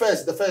coffee. So the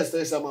first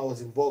threesome I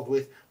was involved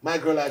with, my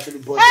girl actually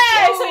brought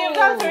Hey, it. so you've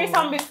done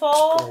threesome before?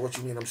 Oh, what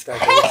you mean? I'm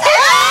striking.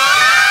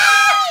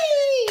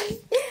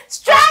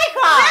 Striker.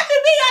 Let me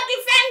be your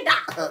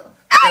defender.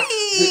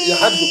 You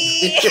had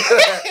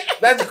to-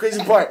 That's the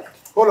crazy part.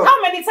 Hold on.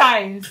 How many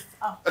times?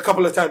 A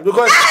couple of times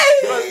because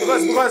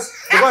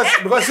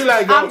she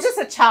like girls. I'm just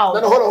a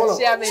child. No, hold on.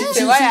 She have been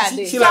saying, why are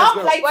they? She likes Child,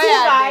 girls. like two Why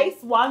are guys,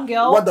 one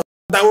girl. What the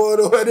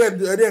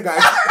that guy?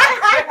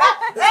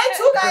 Hey,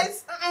 two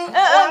guys.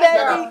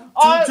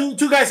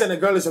 Two guys and a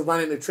girl is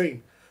running the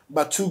train,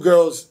 but two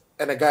girls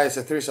and a guy is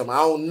a threesome.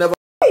 I'll never.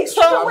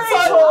 So wait,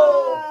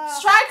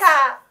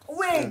 Striker.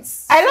 Wait.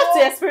 I love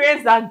to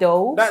experience that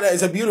though. That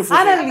is a beautiful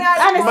Honestly, thing.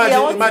 honestly, I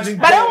want Imagine to,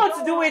 but I that. don't want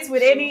to do it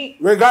with any.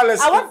 Regardless,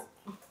 I want.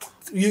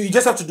 you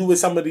just have to do with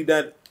somebody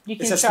that You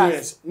is can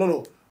experienced.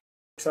 No.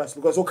 Trust,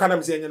 because what kind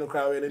of saying no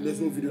crowd and there's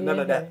no video, none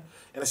of yeah. that.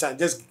 And I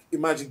just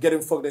imagine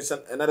getting fucked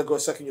and another girl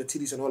sucking your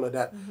titties and all of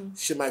that.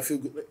 She might feel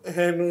good.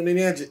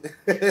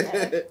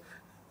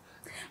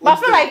 But I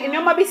feel like you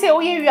know, maybe say, oh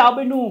yeah, I'll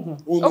be no.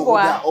 Oh no,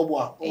 boy.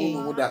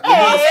 that.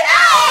 Hey.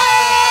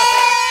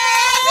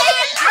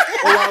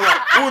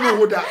 Who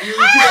knew that?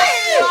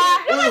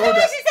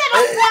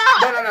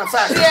 No,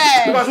 fact.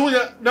 Yeah. Because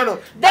no.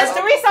 There's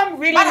the reason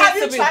really. But have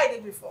needs you to be- tried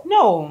it before?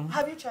 No.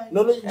 Have you tried it?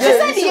 No. You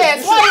said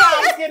yes. Why are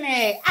you asking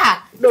me?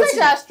 No, You see-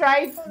 just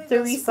tried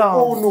threesome.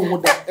 Oh no,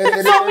 that.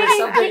 And So really,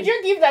 something, did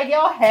you give that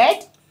girl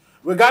head?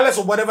 regardless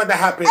of whatever that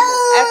happened.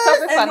 I've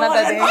topic for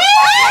another day.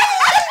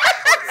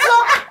 So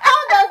how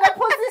does the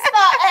pussy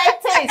start egg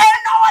taste?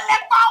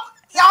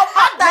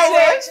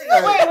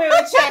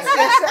 Wait, check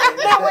this.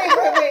 No,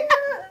 wait.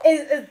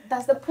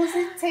 Does the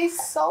pussy taste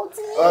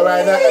salty? All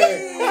right,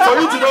 for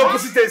you to know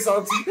pussy tastes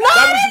salty,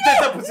 that means you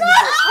tasted pussy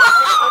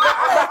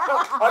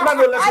before. I'm not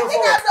gonna let you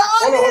fall.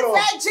 Hold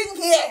on. virgin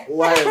here.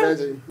 Why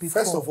virgin?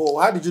 First of all,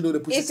 how did you know the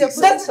pussy It's your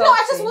tastes pussy salty? No,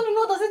 I just want to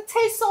know, does it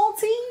taste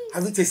salty?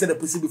 Have you tasted the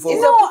pussy before?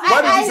 It's No,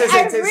 Why did you say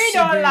I it tastes read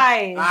sugary?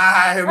 online.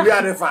 We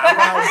are the fan. I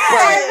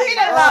read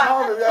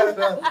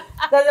online.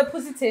 Does the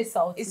pussy taste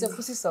salty? Is your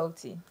pussy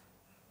salty?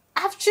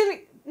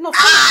 Actually, no,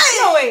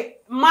 wait.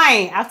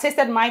 Mine. I've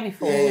tasted mine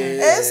before.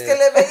 It's Because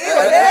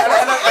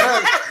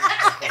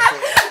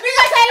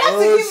I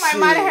love to give my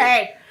man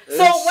head.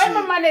 So when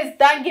my man is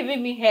done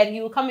giving me head,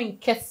 he will come and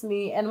kiss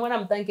me. And when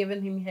I'm done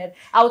giving him head,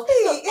 I will.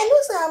 It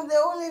looks like I'm the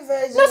only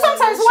virgin. No,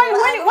 sometimes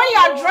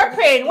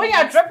when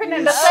you're dripping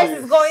and the sex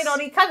is going on,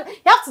 you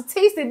have to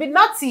taste it, be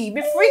nutty,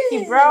 be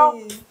freaky,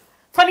 bro.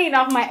 Funny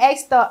enough, my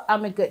ex thought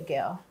I'm a good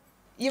girl.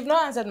 You've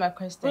not answered my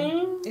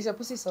question. Is your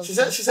pussy salty?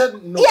 She said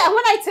no. Yeah,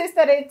 when I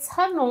tasted it,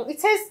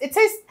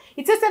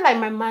 it tasted like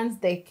my man's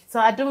dick. So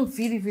I don't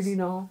really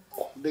know.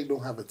 They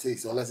don't have a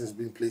taste unless it's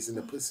been placed in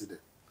the pussy then.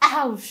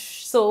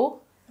 Ouch. So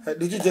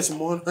Did you just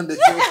mourn on the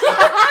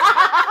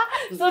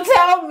joke? so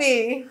tell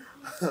me.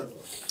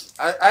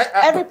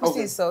 Every pussy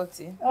okay. is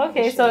salty.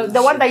 Okay, so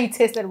the one that you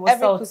tasted was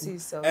Every salty. pussy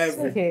is salty.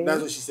 Every. Okay.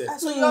 That's what she said.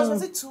 So yours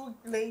was it two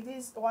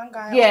ladies, one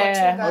guy, Yeah. or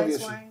two guys,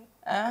 Obviously.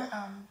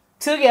 one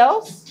Two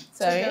girls? two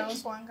Sorry.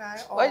 girls, one guy,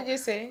 or What did you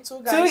say? two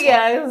Two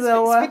guys? girls.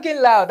 So,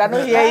 Speaking loud, I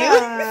don't hear you.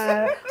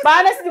 but I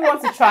honestly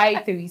want to try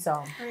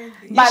threesome.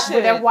 But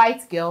with a should.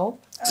 white girl.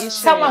 You should.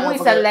 Someone who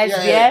is a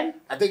lesbian.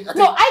 I think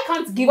No, I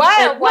can't give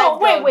Why a no, white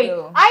girl, wait.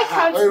 though? I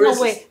can't. Oh, No,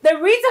 racist. wait. The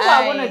reason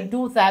why I want Aye. to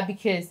do that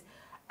because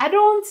I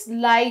don't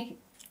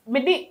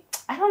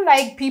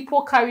like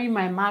people carrying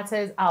my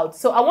matters out.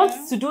 So I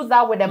want to do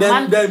that with a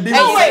man. then be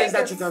No, wait. friends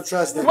that you can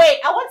trust them. Wait,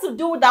 I want to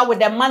do that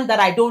with a man that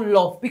I don't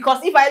love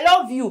because if I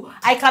love you,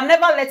 I can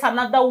never let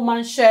another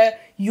woman share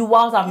you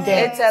while I'm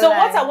there. It's a So lie.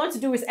 what I want to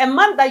do is a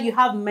man that you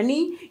have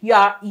money, you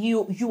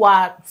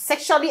are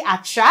sexually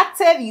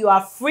attractive, you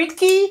are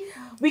freaky.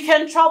 We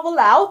can travel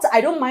out. I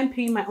don't mind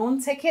paying my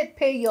own ticket.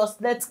 Pay yours.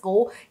 Let's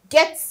go.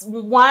 Get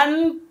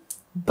one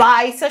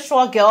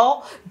bisexual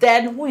girl,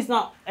 then who is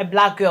not a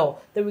black girl,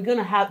 then we're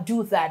gonna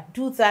do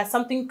that,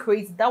 something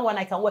crazy. That one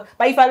I can work.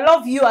 But if I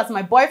love you as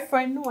my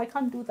boyfriend, no, I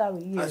can't do that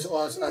with you.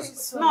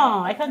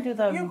 No, I can't do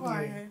that You with go you.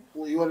 ahead.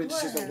 You wanted to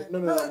say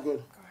something? No, I'm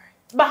good.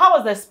 But how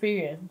was the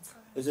experience?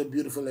 It's a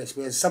beautiful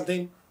experience.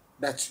 Something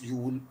that you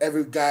will,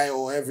 every guy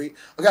or every...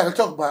 Okay, I can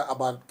talk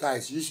about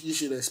guys. You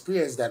should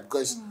experience that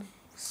because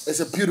It's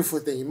a beautiful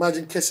thing.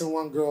 Imagine kissing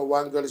one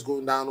girl is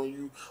going down on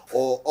you,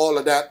 or all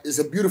of that. It's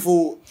a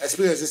beautiful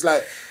experience. It's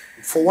like,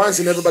 for once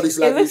in everybody's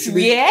life, Is it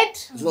weird?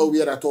 It's not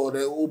weird at all.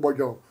 The old boy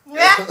John.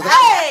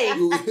 Hey!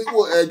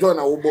 John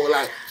a old boy.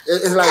 Like,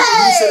 it's like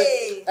you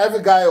sit,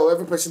 every guy or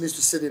every person needs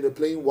to sit in a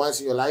plane once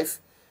in your life,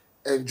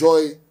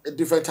 enjoy a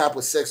different type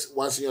of sex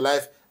once in your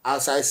life,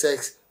 outside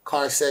sex,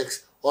 car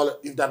sex.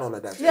 You've done all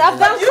of that. Yeah, I've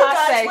done car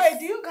sex. Wait,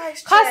 do you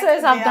guys Car check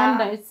sex, I've their, done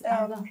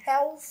that.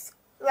 Health?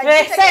 Like, They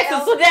you check sex their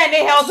is so then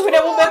they help with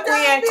the woman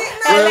queen.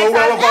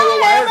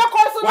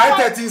 Why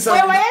 13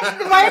 something?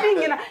 Why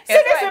didn't you know? See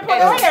these people, they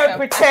want to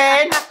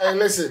pretend. Hey,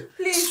 listen.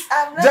 Please,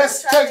 I've never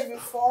Just tried check. it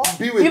before.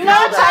 Be with You've people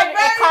never that- tried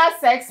a car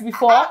sex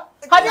before?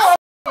 Have you ever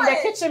in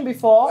the kitchen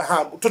before?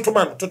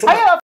 Tutuman. Have you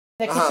ever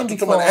in the kitchen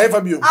before? I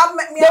have you.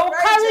 They will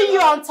carry you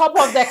on top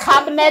of the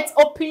cabinet,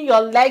 open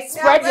your legs,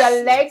 spread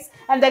your legs,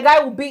 and the guy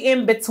will be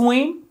in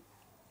between.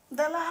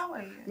 Dela, how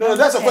are you? No,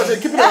 that's a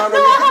question. Keep it around.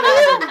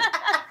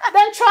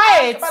 Then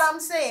try it. But I'm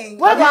saying,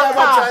 What Have you ever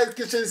about tried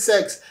kitchen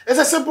sex? It's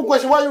a simple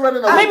question. Why are you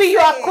running away? maybe you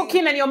are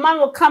cooking and your man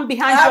will come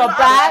behind your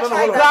back,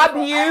 grab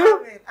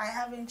you. I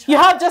haven't tried. You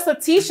have just a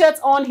t-shirt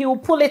on, he will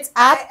pull it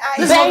up,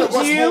 This is not the bend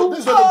gospel. you. This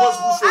is not the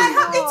gospel show.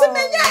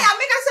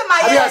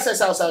 Have you had sex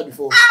outside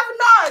before?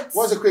 I've not.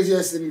 What's the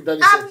craziest thing you've done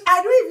in sex?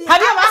 I don't even.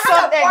 Have you ever I saw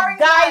had a the boring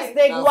guys life.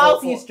 they go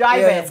out he's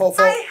driving? Yeah,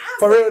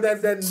 for real,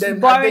 then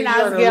Boring I as think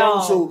you're on a girl.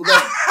 wrong show.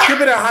 Because keep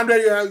it 100,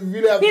 you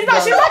really have He's to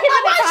not, she's not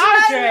even Why should I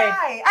 100.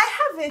 lie? I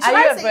haven't. Are Should you I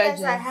a say yes,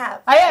 virgin? I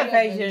have. Are you a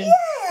virgin?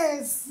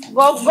 Yes.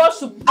 God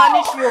should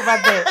punish you over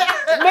there.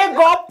 May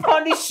God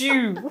punish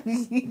you.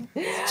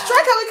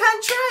 Stryka, we can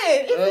try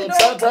it. If you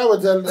don't, Try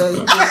with them.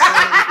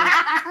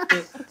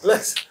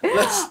 Let's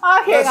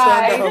Okay, stand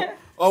guys. down.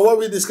 Or what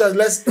we discussed,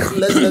 let's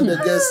let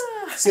the guests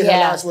say her Yeah.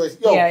 last words.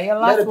 Yo, Yeah, your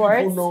let last the people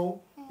words.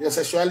 know your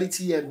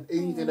sexuality and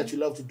anything that you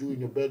love to do in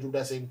your bedroom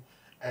doesn't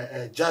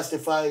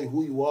justify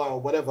who you are or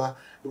whatever.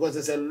 Because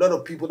there's a lot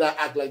of people that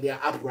act like they're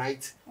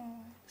upright.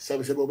 So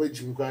we say, "But wait,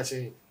 Jimmy Cross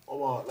saying,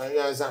 oh, like you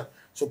understand."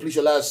 So please,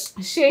 your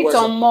last Shade words.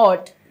 on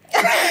mod.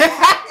 you know.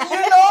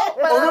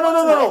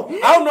 Oh no!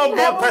 I don't know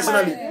more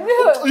personally.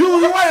 You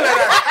why like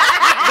that?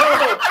 No,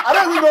 I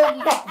don't even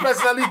know more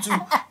personally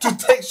to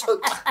take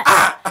shots.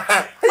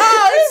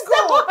 Oh, it's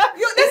cool.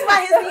 This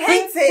man has been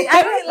hating.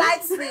 I know he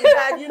likes me,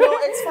 but you know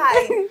it's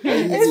fine.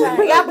 It's fine.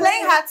 We are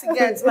playing hard to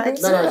get, but No,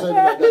 it's not even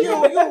like that.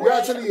 You're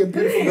actually a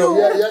beautiful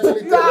girl. You're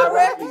actually you are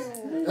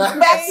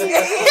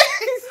talented.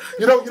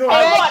 You know.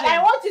 I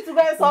want you to go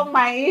and solve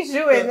my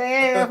issue with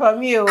it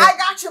from you. I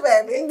got you,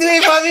 baby. Do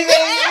it for me,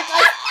 baby.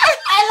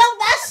 I love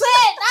that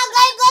shit. That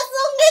guy got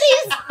some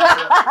goodies.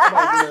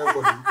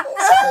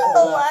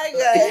 Oh my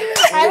god.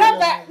 I love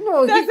that.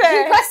 No, he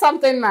got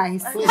something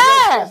nice. Please,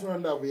 Hey. let's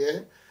run up, yeah.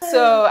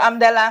 So I'm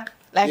Dela,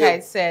 like Yeah. I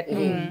said,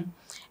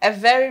 a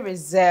very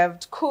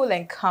reserved, cool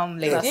and calm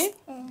lady. Yes.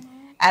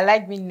 I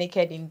like being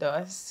naked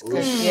indoors. 'Cause,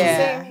 Ooh. yeah,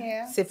 Same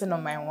here. sipping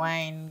on my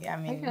wine. I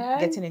mean, Okay.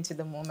 getting into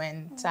the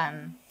moment.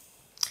 And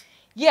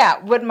yeah,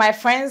 with my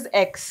friend's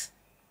ex,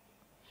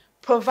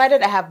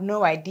 provided I have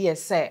no idea,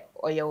 say,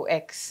 or your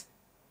ex,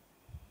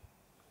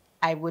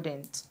 I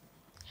wouldn't.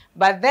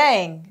 But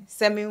then,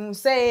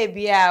 say,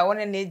 be I want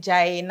to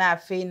jay na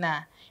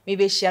fena,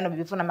 maybe she no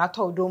before I'm at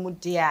all domu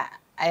dear.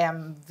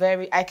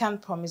 I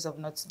can't promise of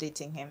not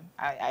dating him.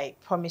 I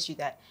promise you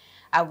that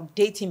I will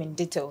date him in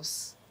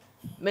details.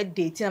 Me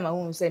dating, I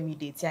won't say me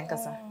dating.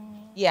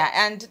 Yeah,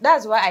 and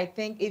that's why I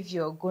think if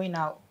you're going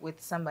out with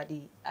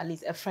somebody, at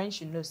least a friend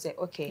should know, say,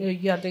 okay,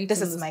 You're dating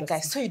this is this my person. guy,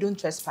 so you don't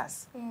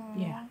trespass.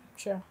 Yeah,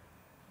 sure.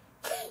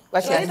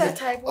 What Are you the you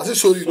type I of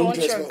just showed you don't want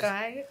your trespass.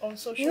 guy on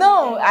social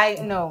No,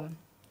 media? no,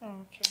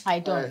 Okay. I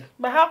don't. Right.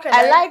 But how can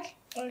I like,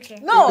 Okay.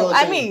 no, Indoor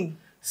I thing. mean,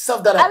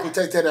 Stuff that are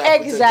protected. Are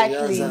exactly,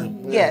 protected, you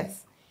understand? yes.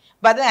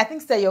 But then I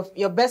think that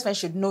your best friend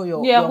should know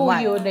your Yeah, who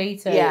man. you're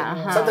dating. Yeah,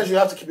 uh-huh. Sometimes you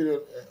have to keep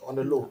it on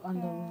the low.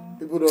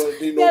 People don't.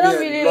 They know Yeah, me don't and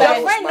really love like-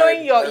 us Friend married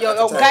knowing your at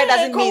the time. guy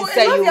doesn't mean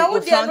that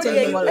you're flaunting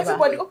him all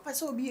Everybody, over.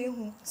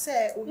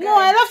 No,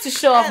 I love to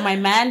show off my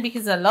man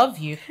because I love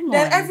you. Come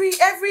Then on. every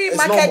It's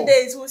market normal.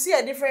 days we'll see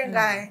a different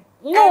guy.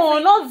 No,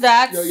 not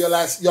that. Your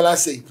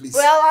last say, please.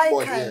 Well, I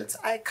Boy, can't.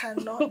 I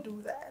cannot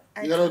do that.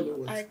 You cannot do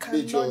what? I Date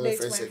cannot your date my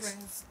friend's ex.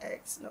 friend's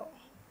ex. No.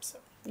 So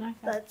Okay.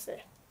 that's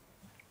it.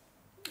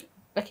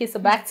 Okay, so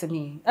back to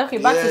me. Okay,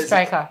 back to Yes.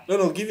 Stryka.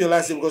 No, give your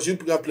last name because you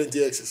got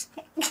plenty exes.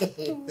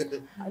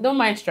 I don't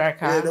mind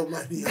Stryka. Yeah, don't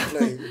mind me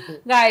playing.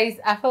 Guys,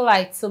 I feel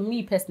like, to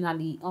me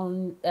personally,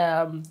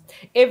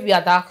 if we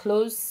are that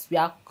close, we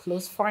are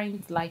close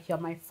friends, like you're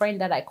my friend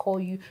that I call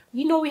you.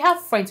 You know, we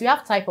have friends, we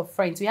have type of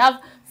friends. We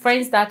have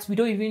friends that we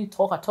don't even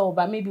talk at all,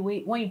 but maybe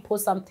when you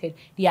post something,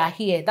 they are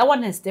here. That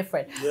one is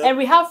different. Yep. And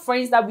we have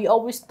friends that we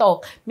always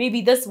talk.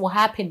 Maybe this will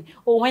happen.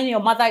 Or when your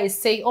mother is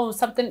saying, oh,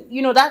 something,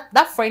 you know,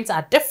 that friends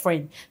are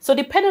different. So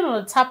depending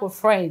on the type of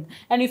friend,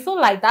 and you feel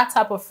like that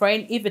type of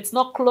friend, if it's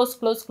not close,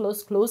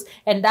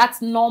 and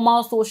that's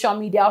normal social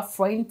media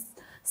friends,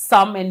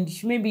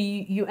 and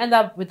maybe you end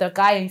up with a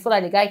guy and you feel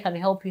like the guy can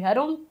help you, I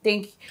don't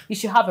think you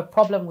should have a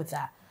problem with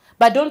that.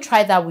 But don't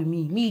try that with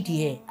me. Me,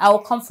 dear, I will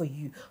come for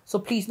you. So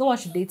please, no one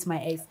should date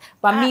my ex.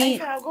 But me,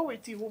 if I go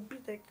with you, we'll be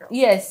the girl.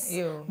 yes.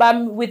 Ew.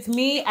 But with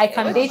me, I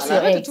can date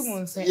your ex.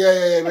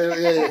 Yeah. My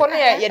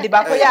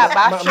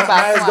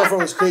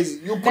ex-girlfriend was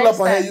crazy. You pull up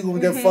on her, you gonna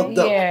get fucked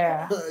up.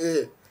 Yeah.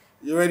 Yeah.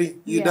 You ready?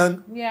 You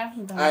done? Yeah,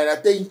 I'm done. And I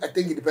think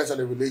it depends on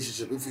the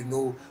relationship. If you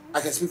know,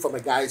 I can speak from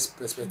a guy's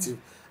perspective.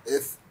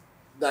 If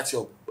that's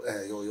your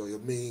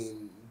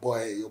main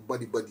boy, your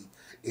buddy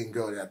in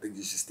girl, I think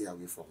you should stay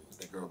away from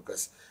the girl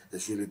because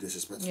it's really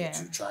disrespectful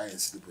to try and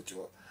sleep with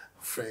your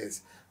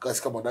friends.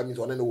 Because come on, that means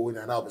one and one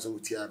and now, so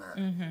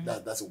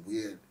that's a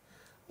weird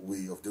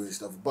way of doing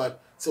stuff.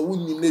 But so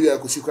maybe I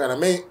could see cry. I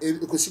mean, it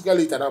could see cry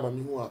later. I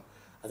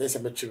think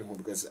I'm chilling home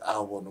because I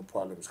don't want no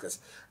problems. Because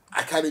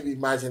I can't even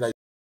imagine that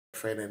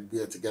friend and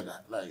we are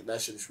together. Like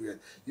that shit is weird.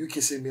 You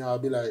kissing me, I'll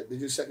be like,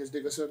 did you suck his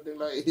dick or something?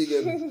 Like he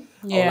get me.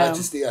 I would like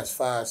to stay as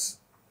far as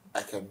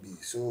I can be.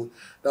 So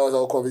that was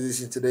our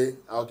conversation today.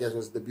 Our guest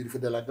was the beautiful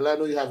Dela. Dela, I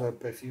know you have a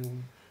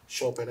perfume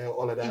shop and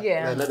all of that.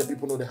 Yeah. Like, let the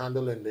people know the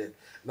handle and the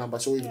number.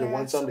 So if they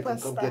want some, they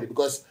can come get it.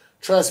 Because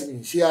trust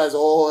me, she has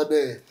all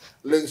the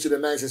links to the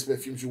nicest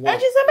perfume she wants.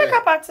 And she's a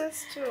makeup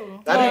artist too.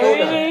 I didn't know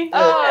that.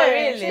 Oh,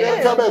 really?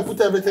 Yeah, come and put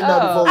everything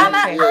down before And we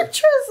an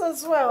actress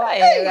as well. I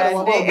don't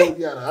want more do,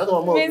 Diana. I don't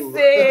want more do.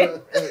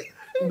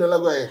 Dela,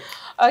 go ahead.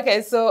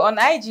 Okay, so on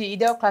IG,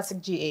 Idel Classic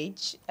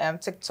GH,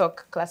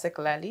 TikTok Classic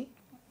Lali,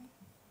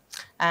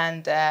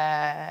 and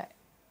I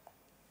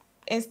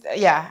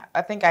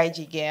think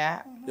IG,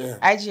 yeah,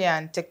 IG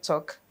and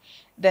TikTok.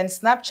 Then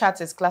Snapchat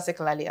is Classic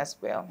Lali as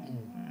well.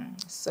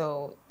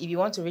 So if you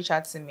want to reach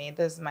out to me,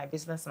 this is my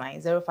business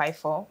line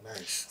 054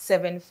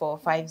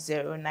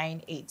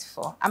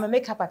 7450984. I'm a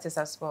makeup artist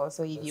as well,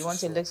 so if you want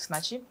to look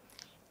snatchy,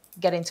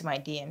 get into my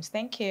DMs.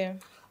 Thank you.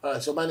 All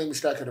right, so my name is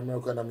Stryka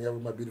America, and I'm here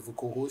with my beautiful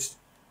co-host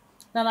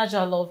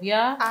Adjoa,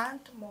 Lovia. And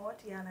more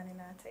Diana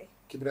Ninate.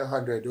 Keep it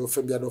 100. Don't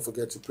forget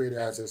to pray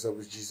the answers of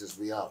Jesus.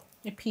 We out.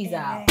 Peace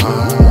out.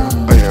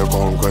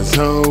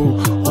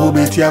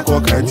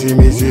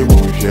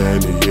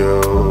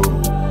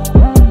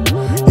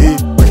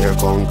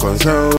 Nkonkonsa.